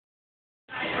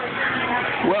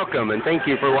Welcome and thank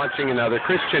you for watching another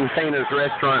Christian Painter's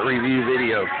Restaurant review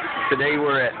video. Today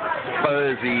we're at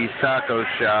Fuzzy's Taco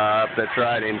Shop, that's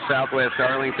right, in southwest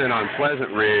Arlington on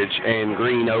Pleasant Ridge and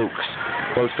Green Oaks,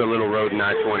 close to Little Road and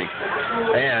I-20.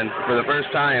 And for the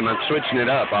first time, I'm switching it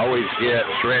up. I always get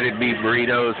shredded beef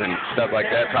burritos and stuff like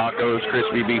that, tacos,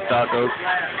 crispy beef tacos.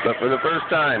 But for the first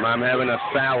time, I'm having a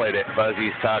salad at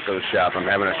Fuzzy's Taco Shop. I'm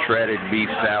having a shredded beef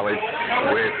salad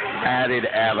with added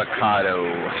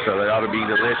avocado. So that ought to be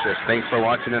delicious. Thanks for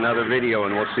watching another video,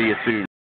 and we'll see you soon.